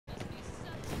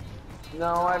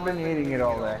No, I've been eating it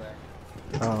all day.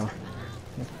 Oh.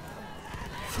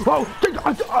 Whoa!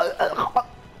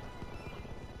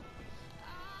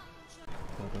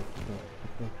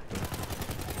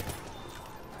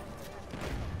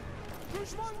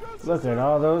 Look at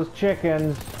all those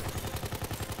chickens.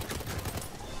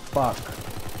 Fuck.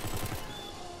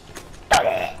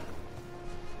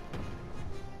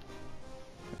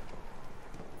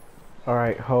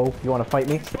 Alright, ho, you wanna fight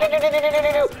me?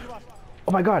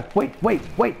 Oh my god,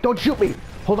 wait, don't shoot me!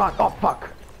 Hold on, oh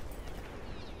fuck!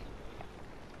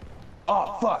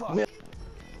 Oh fuck!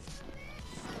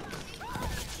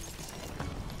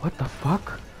 What the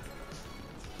fuck?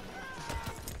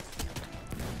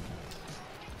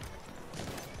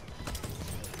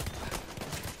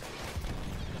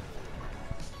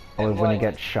 Oh, when you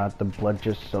get shot, the blood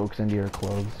just soaks into your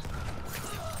clothes.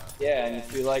 Yeah, and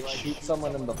if you like shoot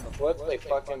someone in the foot, they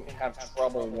fucking have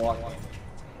trouble walking.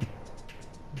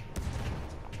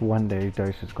 One day,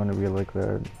 Dice is gonna be like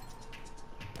that.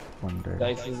 One day.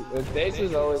 Dice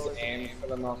is always aimed for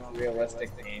the most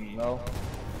realistic aim, though.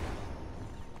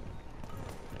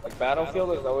 Like,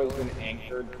 Battlefield has always been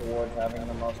anchored towards having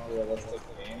the most realistic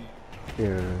aim.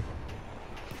 Yeah.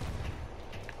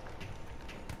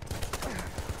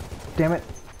 Damn it!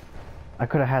 I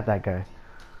could have had that guy.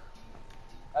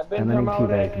 I've been And then he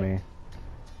promoted. teabagged me.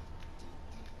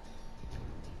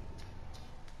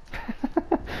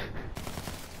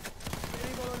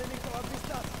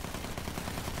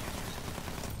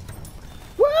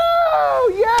 Woo!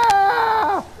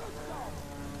 Yeah!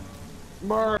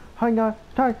 Hang on,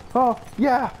 time. Oh,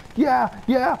 yeah!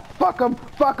 Fuck him!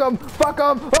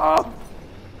 Oh!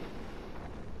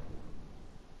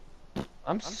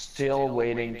 I'm still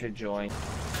waiting to join.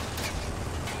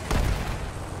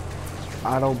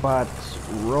 Autobots,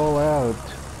 roll out.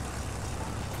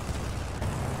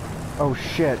 Oh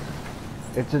shit.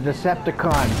 It's a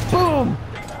Decepticon. Boom!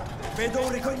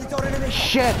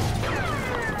 Shit!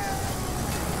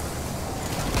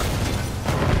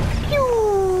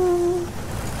 Pew!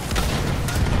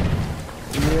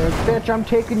 Yeah, bitch, I'm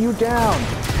taking you down.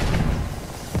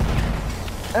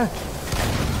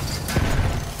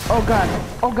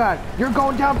 Oh god, you're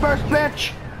going down first,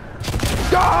 bitch!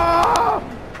 Ah!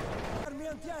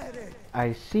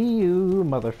 I see you,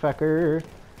 motherfucker.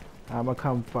 I'ma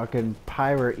come fucking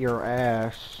pirate your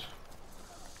ass.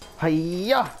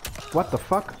 Hiya! What the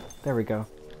fuck? There we go.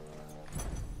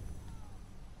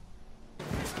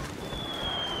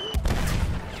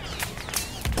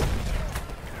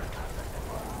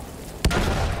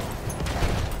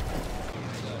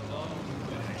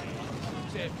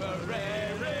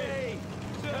 Tipperary,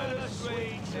 to the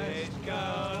sweetest girl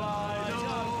I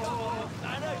know,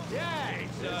 and a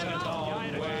day's a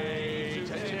long way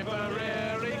to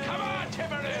Tipperary. Come on,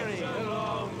 Tipperary! It's a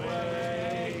long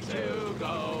way to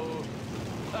go.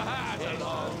 It's a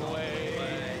long way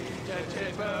to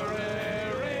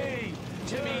Tipperary,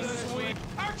 to be sweet.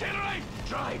 Artillery!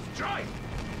 Drive!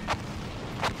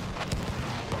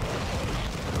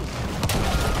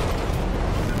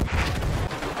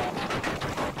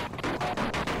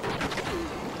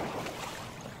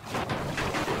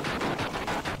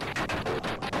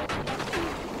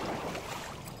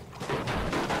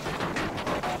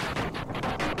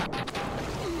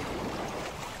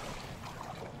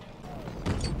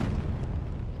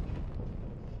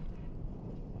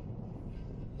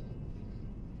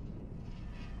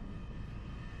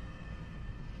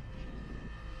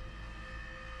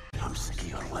 I'm sick of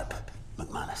your lip,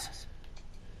 McManus.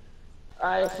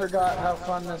 I forgot how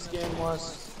fun this game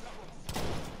was.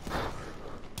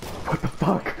 What the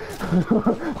fuck?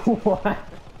 What?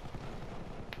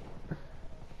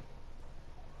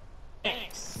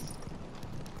 Thanks.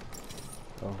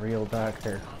 A real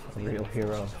doctor. A real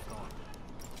hero.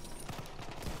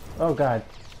 Oh god.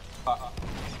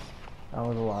 That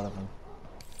was a lot of them.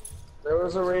 There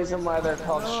was a reason why they're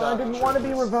called Oh, shock I didn't want to be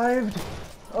troopers. revived.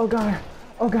 Oh god.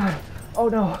 Oh god. Oh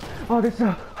no. Oh, this Did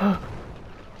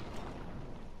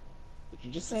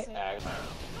you just say ag?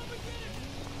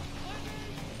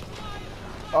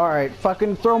 Alright,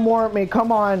 fucking throw more at me.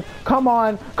 Come on me.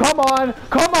 Come on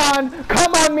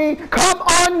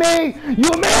me.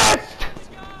 You missed.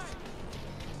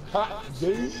 Ha,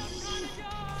 dude.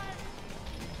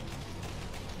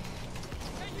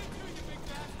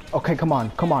 Okay, come on.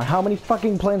 How many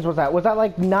fucking planes was that? Was that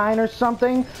like 9 or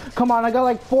something? Come on, I got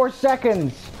like 4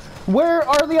 seconds. Where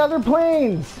are the other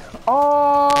planes?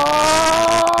 Oh!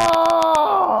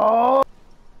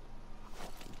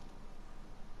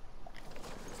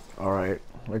 Alright,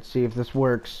 let's see if this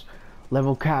works.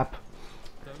 Level cap.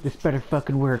 This better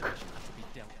fucking work.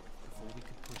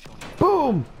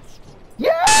 Boom!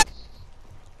 Yes!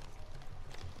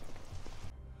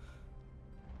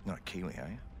 Not Keely,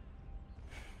 are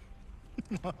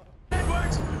you?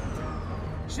 Edward!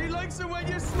 She likes it when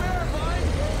you swear,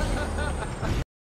 boy!